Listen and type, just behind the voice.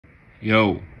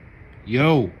Yo,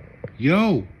 yo,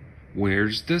 yo,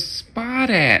 where's the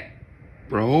spot at,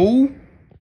 bro?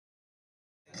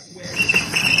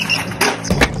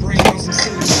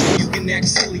 You can act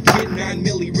silly, kid, 9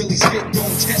 milli, really spit, don't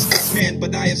test this man,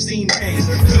 but I have seen pain.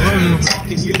 I'm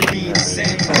talking, you'll be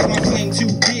insane. My plane too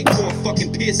big for a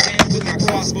fucking piss hand with my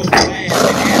crossbow blast and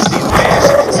ass in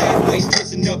bash. Sideways,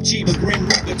 twisting up Chiba, Grim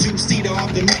Reaper, 2-seater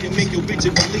off the meter, make your bitch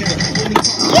a believer. Only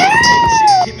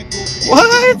talk chemical.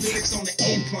 What? On the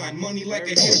incline, money like a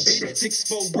hillbilly,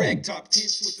 6'4" rag top, 10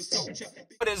 with the soldier.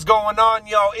 What is going on,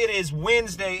 yo? It is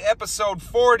Wednesday, episode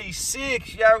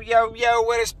 46. Yo,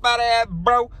 where the spot at,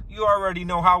 bro? You already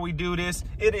know how we do this.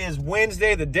 It is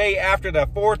Wednesday, the day after the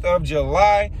 4th of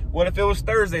July. What if it was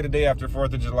Thursday, the day after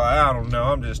 4th of July? I don't know.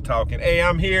 I'm just talking. Hey,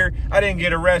 I'm here. I didn't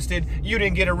get arrested. You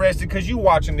didn't get arrested because you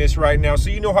watching this right now. So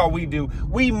you know how we do.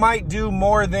 We might do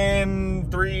more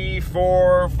than 3,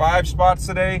 4, 5 spots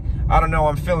today. I don't know.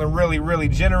 I'm feeling really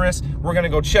generous. We're going to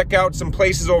go check out some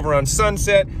places over on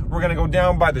Sunset. We're going to go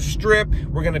down by the Strip.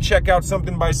 We're going to check out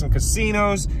something by some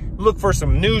casinos. Look for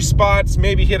some new spots.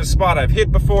 Maybe hit a spot I've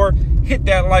hit before. Hit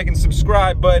that like and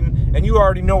subscribe button. And you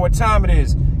already know what time it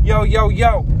is.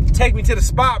 Yo. Take me to the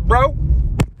spot, bro.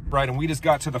 Right, and we just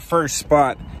got to the first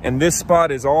spot. And this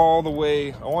spot is all the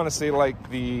way, I want to say like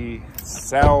the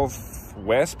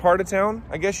southwest part of town,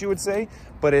 I guess you would say.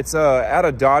 But it's out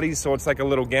of Dottie's, so it's like a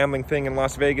little gambling thing in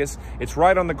Las Vegas. It's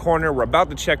right on the corner. We're about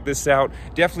to check this out.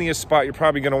 Definitely a spot you're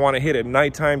probably going to want to hit at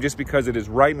nighttime just because it is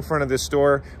right in front of this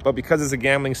store. But because it's a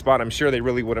gambling spot, I'm sure they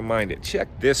really wouldn't mind it.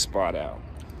 Check this spot out.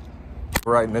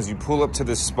 Right, and as you pull up to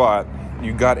this spot,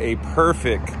 you got a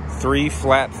perfect 3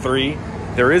 flat 3.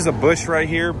 There is a bush right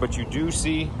here, but you do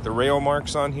see the rail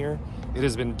marks on here. It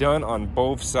has been done on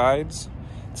both sides.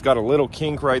 It's got a little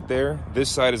kink right there.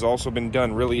 This side has also been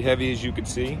done really heavy, as you can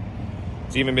see.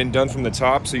 It's even been done from the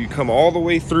top, so you come all the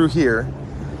way through here,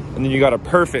 and then you got a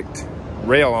perfect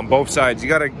rail on both sides. You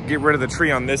got to get rid of the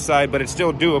tree on this side, but it's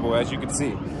still doable, as you can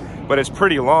see. But it's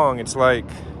pretty long. It's like,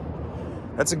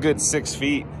 that's a good 6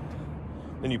 feet.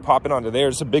 Then you pop it onto there.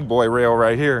 It's a big boy rail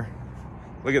right here.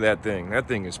 Look at that thing. That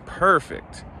thing is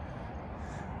perfect.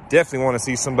 Definitely want to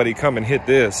see somebody come and hit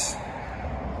this.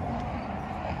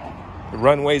 The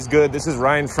runway's good. This is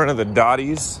right in front of the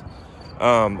Dottie's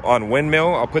on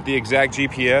Windmill. I'll put the exact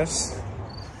GPS.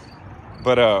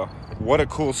 But what a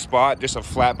cool spot. Just a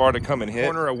flat bar to come and hit.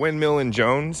 Corner of Windmill and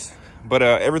Jones. But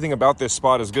everything about this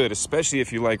spot is good, especially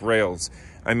if you like rails.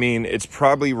 I mean, it's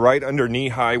probably right under knee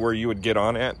high where you would get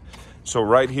on at. So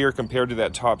right here compared to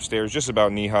that top stairs, just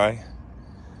about knee high.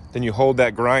 Then you hold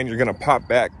that grind, you're gonna pop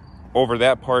back over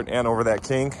that part and over that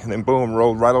kink, and then boom,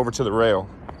 roll right over to the rail.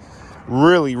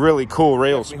 Really cool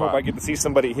rail spot. I hope I get to see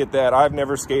somebody hit that. I've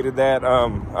never skated that.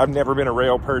 I've never been a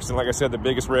rail person. Like I said, the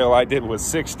biggest rail I did was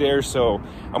 6 stairs. So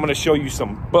I'm gonna show you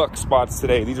some buck spots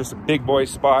today. These are some big boy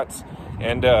spots,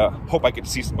 and hope I get to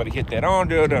see somebody hit that. On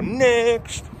to the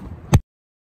next.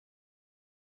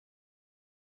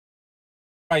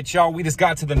 All right, y'all, we just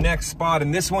got to the next spot,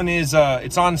 and this one is,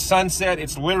 it's on Sunset.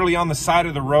 It's literally on the side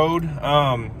of the road.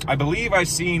 I believe I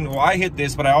hit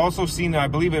this, but I also seen, I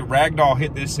believe Ragdoll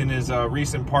hit this in his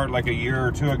recent part like a year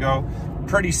or 2 ago.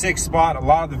 Pretty sick spot. A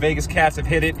lot of the Vegas cats have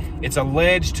hit it. It's a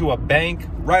ledge to a bank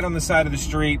right on the side of the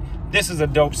street. This is a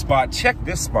dope spot. Check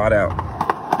this spot out.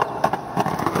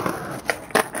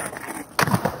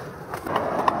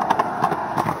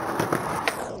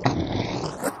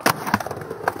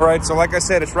 All right, so like I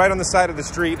said, it's right on the side of the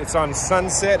street. It's on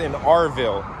Sunset in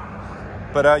Arville.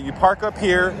 But you park up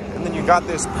here, and then you got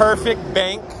this perfect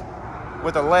bank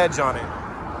with a ledge on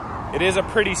it. It is a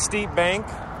pretty steep bank,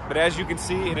 but as you can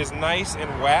see, it is nice and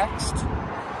waxed.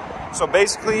 So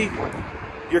basically,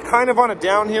 you're kind of on a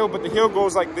downhill, but the hill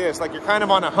goes like this. Like you're kind of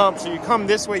on a hump. So you come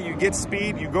this way, you get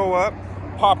speed, you go up,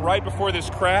 pop right before this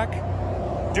crack,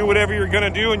 do whatever you're gonna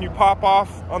do, and you pop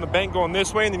off on the bank going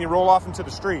this way, and then you roll off into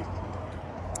the street.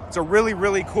 It's a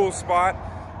really cool spot.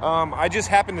 I just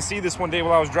happened to see this one day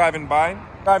while I was driving by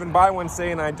one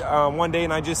day,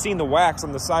 and I just seen the wax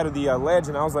on the side of the ledge,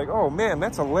 and I was like, oh man,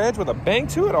 that's a ledge with a bank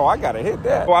to it. Oh, I gotta hit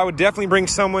that. Well, I would definitely bring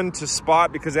someone to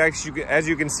spot because actually, as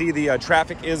you can see, the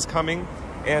traffic is coming,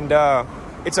 and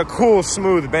it's a cool,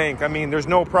 smooth bank. I mean, there's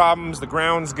no problems. The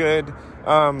ground's good.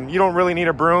 You don't really need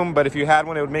a broom, but if you had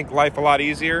one, it would make life a lot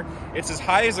easier. It's as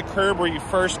high as a curb where you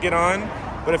first get on.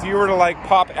 But if you were to like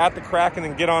pop at the crack and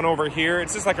then get on over here,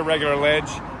 it's just like a regular ledge.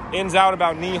 Ends out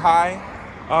about knee high.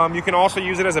 You can also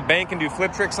use it as a bank and do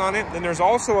flip tricks on it. Then there's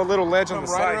also a little ledge on the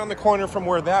side. Right around the corner from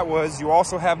where that was, you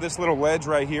also have this little ledge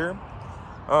right here.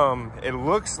 It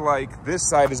looks like this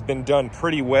side has been done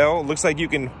pretty well. It looks like you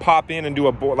can pop in and do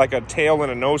like a tail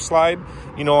and a nose slide,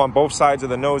 you know, on both sides of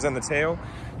the nose and the tail.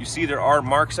 You see there are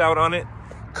marks out on it.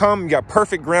 You got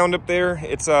perfect ground up there.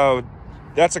 It's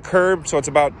that's a curb, so it's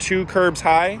about 2 curbs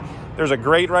high. There's a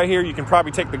grate right here. You can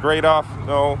probably take the grate off.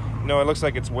 No, it looks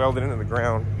like it's welded into the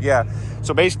ground. Yeah,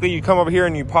 so basically you come over here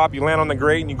and you land on the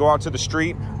grate and you go out to the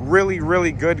street. Really,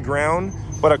 really good ground,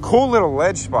 but a cool little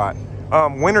ledge spot.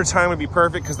 Winter time would be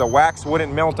perfect because the wax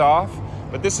wouldn't melt off.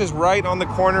 But this is right on the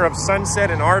corner of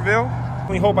Sunset and Arville.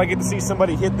 We hope I get to see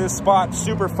somebody hit this spot.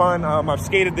 Super fun. I've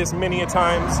skated this many a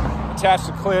times, attached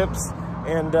to clips,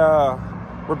 and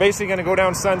we're basically gonna go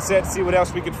down Sunset, see what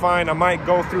else we could find. I might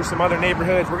go through some other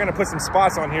neighborhoods. We're gonna put some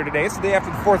spots on here today. It's the day after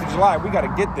the 4th of July. We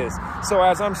gotta get this. So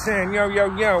as I'm saying, yo,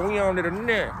 yo, yo, we on to the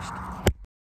next.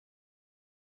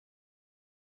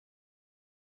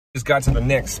 Just got to the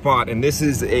next spot, and this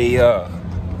is a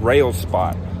rail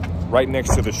spot right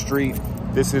next to the street.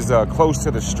 This is close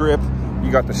to the strip.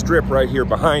 You got the strip right here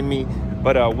behind me,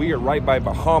 but we are right by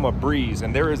Bahama Breeze,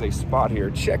 and there is a spot here.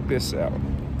 Check this out.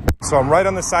 So I'm right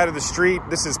on the side of the street.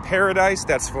 This is Paradise,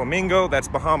 that's Flamingo, that's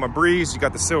Bahama Breeze. You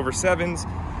got the Silver Sevens,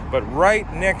 but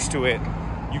right next to it,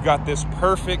 you got this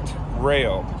perfect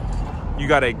rail. You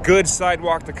got a good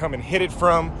sidewalk to come and hit it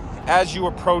from. As you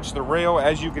approach the rail,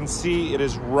 as you can see, it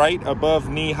is right above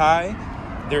knee high.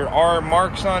 There are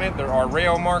marks on it. There are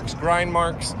rail marks, grind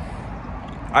marks.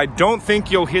 I don't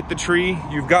think you'll hit the tree.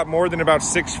 You've got more than about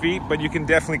 6 feet, but you can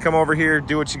definitely come over here,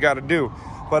 do what you got to do.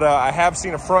 But I have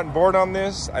seen a front board on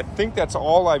this. I think that's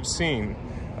all I've seen.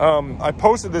 I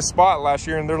posted this spot last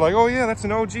year and they're like, oh yeah, that's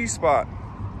an OG spot.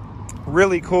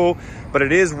 Really cool, but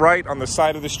it is right on the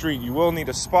side of the street. You will need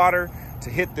a spotter to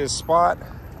hit this spot,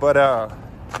 but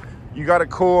you got a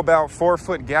cool about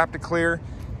 4-foot gap to clear.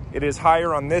 It is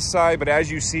higher on this side, but as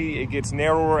you see, it gets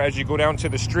narrower as you go down to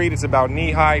the street. It's about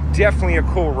knee high. Definitely a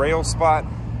cool rail spot.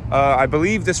 I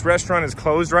believe this restaurant is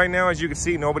closed right now. As you can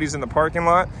see, nobody's in the parking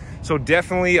lot. So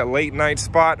definitely a late night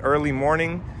spot, early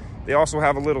morning. They also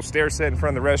have a little stair set in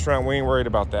front of the restaurant. We ain't worried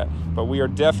about that. But we are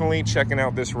definitely checking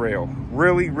out this rail.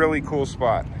 Really, really cool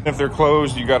spot. If they're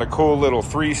closed, you got a cool little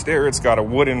 3-stair. It's got a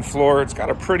wooden floor. It's got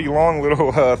a pretty long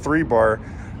little 3-bar.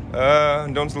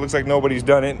 Looks like nobody's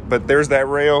done it, but there's that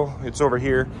rail. It's over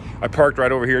here. I parked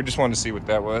right over here. Just wanted to see what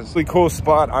that was. Really cool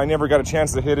spot. I never got a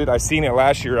chance to hit it. I seen it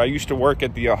last year. I used to work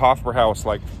at the Hofbrauhaus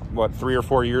like, what, 3 or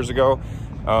 4 years ago.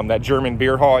 That German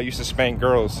beer hall. I used to spank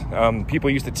girls. People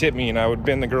used to tip me and I would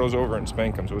bend the girls over and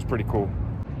spank them. So it was pretty cool.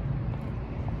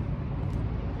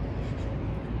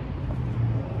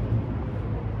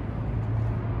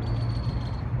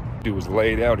 Dude was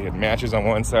laid out. He had matches on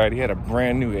one side. He had a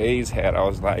brand new A's hat. I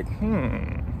was like,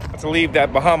 Let's leave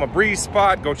that Bahama Breeze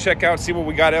spot. Go check out, see what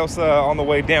we got else on the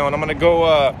way down. I'm gonna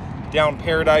go down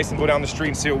Paradise and go down the street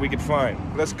and see what we can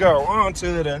find. Let's go on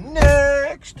to the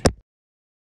next.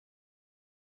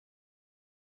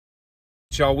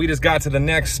 Y'all, we just got to the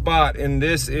next spot, and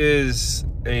this is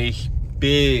a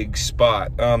big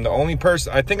spot. The only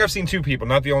person, I think I've seen 2 people,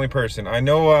 not the only person. I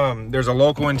know there's a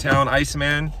local in town,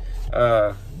 Iceman.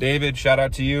 David, shout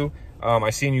out to you. I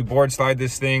seen you board slide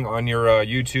this thing on your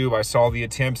YouTube. I saw the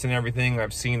attempts and everything.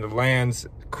 I've seen the lands.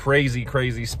 Crazy,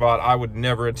 crazy spot. I would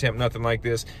never attempt nothing like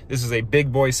this. This is a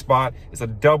big boy spot. It's a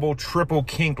double, triple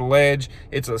kinked ledge.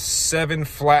 It's a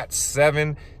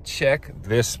 7-flat-7. Check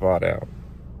this spot out.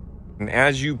 And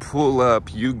as you pull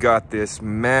up, you got this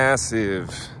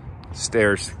massive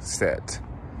stair set.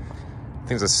 I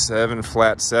think it's a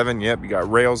 7-flat-7. Yep, you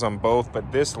got rails on both,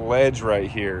 but this ledge right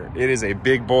here, it is a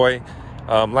big boy.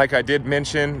 Like I did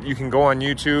mention, you can go on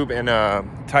YouTube and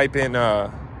type in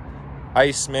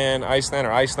Iceland,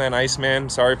 Iceman.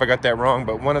 Sorry if I got that wrong,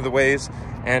 but one of the ways.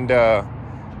 And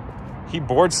he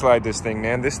board slide this thing,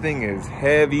 man. This thing is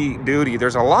heavy duty.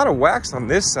 There's a lot of wax on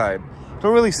this side.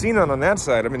 Don't really see none on that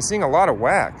side. I've been seeing a lot of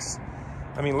wax.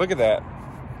 I mean, look at that.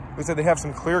 Looks like they have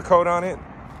some clear coat on it.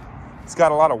 It's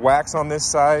got a lot of wax on this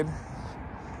side.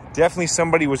 Definitely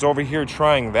somebody was over here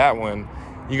trying that one.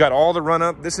 You got all the run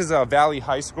up. This is Valley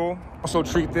High School. Also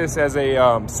treat this as a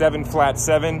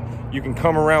 7-flat-7. You can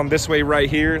come around this way right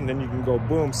here, and then you can go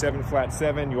boom,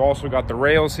 7-flat-7. You also got the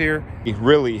rails here. A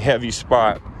really heavy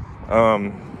spot.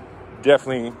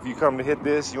 Definitely, if you come to hit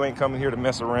this, you ain't coming here to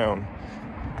mess around.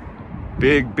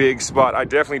 Big, big spot. I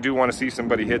definitely do want to see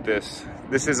somebody hit this.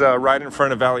 This is right in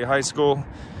front of Valley High School.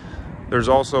 There's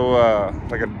also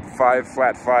like a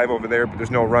 5-flat-5 over there, but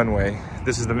there's no runway.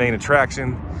 This is the main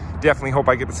attraction. Definitely hope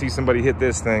I get to see somebody hit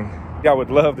this thing. I would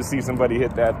love to see somebody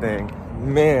hit that thing.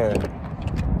 Man,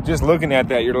 just looking at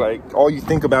that, you're like, all you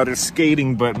think about is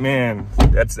skating, but man,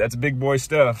 that's big boy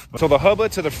stuff. So the hubba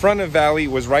to the front of Valley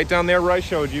was right down there where I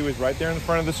showed you, is right there in the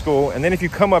front of the school. And then if you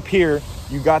come up here,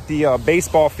 you got the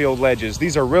baseball field ledges.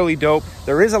 These are really dope.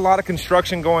 There is a lot of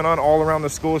construction going on all around the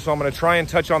school, so I'm gonna try and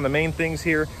touch on the main things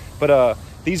here. But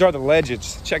these are the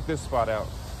ledges. Check this spot out.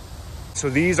 So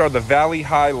these are the Valley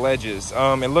High ledges.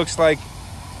 It looks like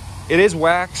it is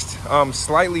waxed,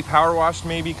 slightly power washed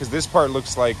maybe, because this part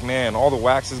looks like, man, all the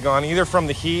wax is gone, either from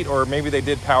the heat or maybe they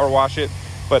did power wash it.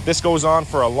 But this goes on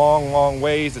for a long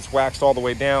ways. It's waxed all the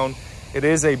way down. It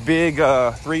is a big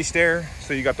 3-stair.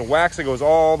 So you got the wax that goes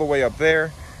all the way up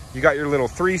there. You got your little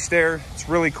 3-stair. It's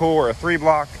really cool, or a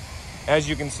 3-block. As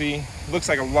you can see, looks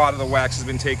like a lot of the wax has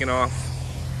been taken off.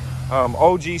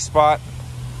 OG spot,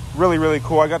 really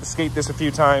cool. I got to skate this a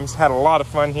few times, had a lot of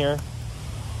fun here.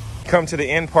 Come to the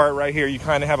end part right here, you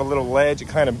kind of have a little ledge. It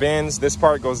kind of bends. This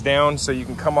part goes down, so you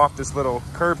can come off this little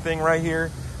curve thing right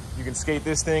here. You can skate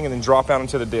this thing and then drop out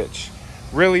into the ditch.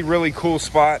 Really cool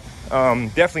spot.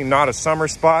 Definitely not a summer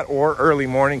spot or early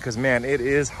morning, because man, it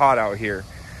is hot out here.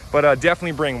 But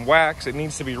definitely bring wax. It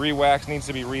needs to be re-waxed, needs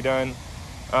to be redone.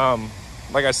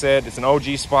 Like I said, it's an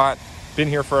OG spot. Been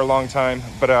here for a long time.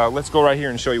 But let's go right here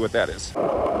and show you what that is.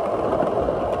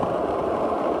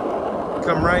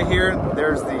 Come right here,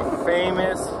 there's the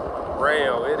famous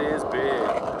rail. It is big.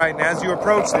 All right, and as you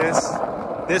approach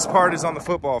this part is on the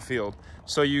football field.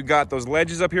 So you got those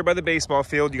ledges up here by the baseball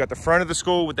field. You got the front of the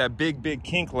school with that big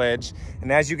kink ledge.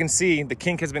 And as you can see, the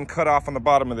kink has been cut off on the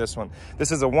bottom of this one.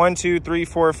 This is a 1, 2, 3,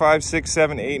 4, 5, 6,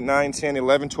 7, 8, 9, 10,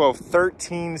 11, 12,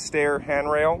 13 stair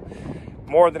handrail.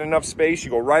 More than enough space.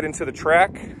 You go right into the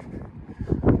track.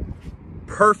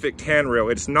 Perfect handrail.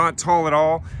 It's not tall at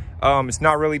all. It's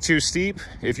not really too steep.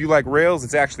 If you like rails,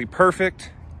 it's actually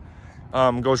perfect.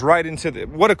 Goes right into the,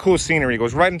 what a cool scenery,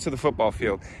 goes right into the football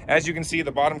field. As you can see,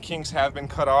 the bottom kinks have been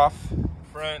cut off.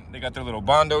 Front, they got their little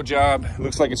Bondo job. It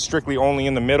looks like it's strictly only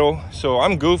in the middle. So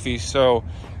I'm goofy, so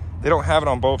they don't have it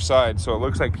on both sides. So it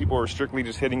looks like people are strictly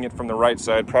just hitting it from the right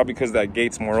side, probably because that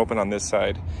gate's more open on this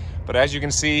side. But as you can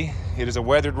see, it is a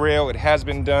weathered rail. It has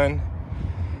been done.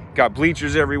 Got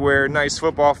bleachers everywhere, nice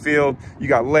football field. You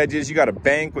got ledges, you got a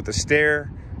bank with a stair.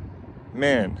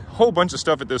 Man, whole bunch of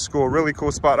stuff at this school, really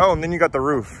cool spot. Oh, and then you got the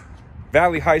roof.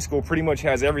 Valley High School pretty much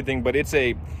has everything, but it's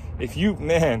a, if you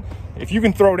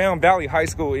can throw down, Valley High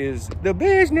School is the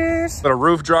business. But a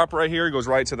roof drop right here, goes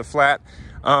right to the flat.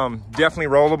 Definitely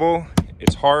rollable.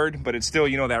 It's hard, but it's still,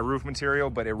 you know, that roof material,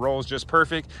 but it rolls just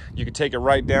perfect. You can take it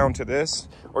right down to this,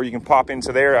 or you can pop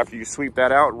into there after you sweep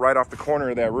that out, right off the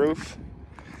corner of that roof.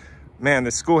 Man,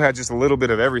 this school had just a little bit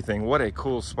of everything. What a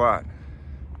cool spot.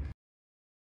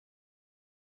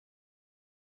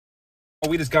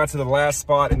 We just got to the last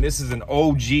spot, and this is an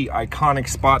OG iconic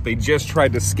spot. They just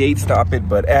tried to skate stop it,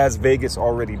 but as Vegas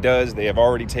already does, they have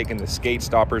already taken the skate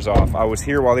stoppers off. I was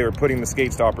here while they were putting the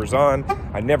skate stoppers on.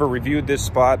 I never reviewed this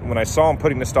spot. When I saw them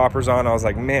putting the stoppers on, I was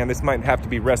like, man, this might have to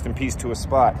be rest in peace to a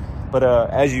spot. But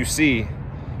as you see,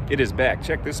 it is back.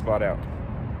 Check this spot out.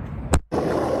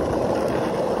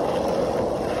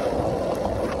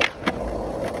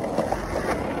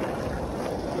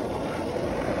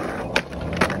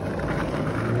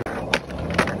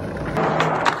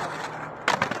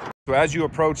 So as you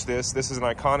approach this is an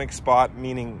iconic spot,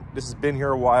 meaning this has been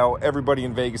here a while. Everybody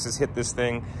in Vegas has hit this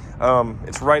thing.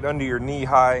 It's right under your knee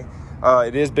high.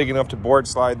 It is big enough to board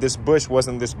slide. This bush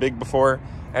wasn't this big before.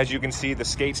 As you can see, the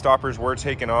skate stoppers were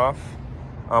taken off.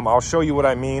 I'll show you what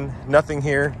I mean. Nothing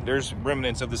here. There's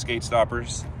remnants of the skate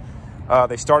stoppers.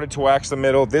 They started to wax the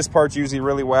middle. This part's usually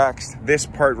really waxed. This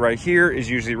part right here is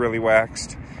usually really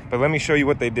waxed. But let me show you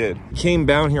what they did. Came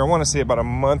down here, I want to say about a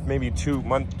month, maybe 2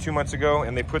 months ago,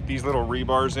 and they put these little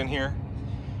rebars in here.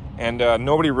 And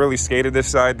nobody really skated this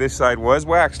side. This side was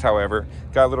waxed, however.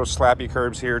 Got little slappy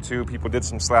curbs here too. People did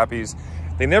some slappies.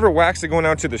 They never waxed it going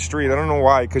out to the street. I don't know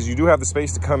why, because you do have the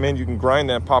space to come in. You can grind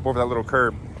that, pop over that little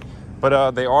curb.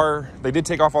 But they did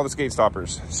take off all the skate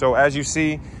stoppers. So as you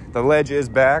see, the ledge is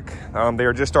back. They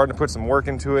are just starting to put some work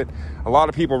into it. A lot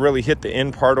of people really hit the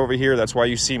end part over here. That's why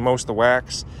you see most of the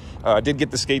wax. I did get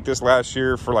to skate this last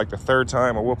year for like the 3rd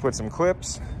time. I will put some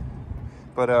clips.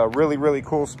 But really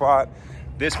cool spot.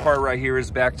 This part right here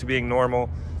is back to being normal.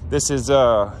 This is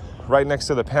right next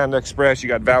to the Panda Express. You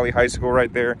got Valley High School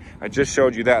right there. I just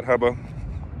showed you that hubba.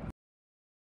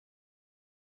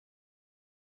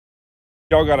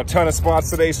 Y'all got a ton of spots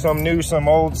today, some new, some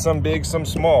old, some big, some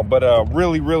small, but a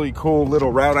really cool little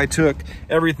route I took.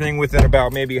 Everything within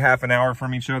about maybe half an hour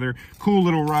from each other. Cool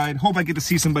little ride. Hope I get to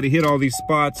see somebody hit all these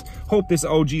spots. Hope this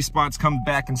OG spots come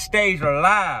back and stays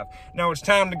alive. Now it's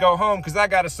time to go home because I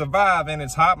got to survive and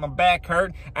it's hot. My back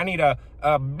hurt. I need a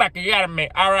back of me.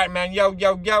 All right, man. Yo,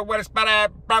 where the spot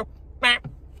at, bro?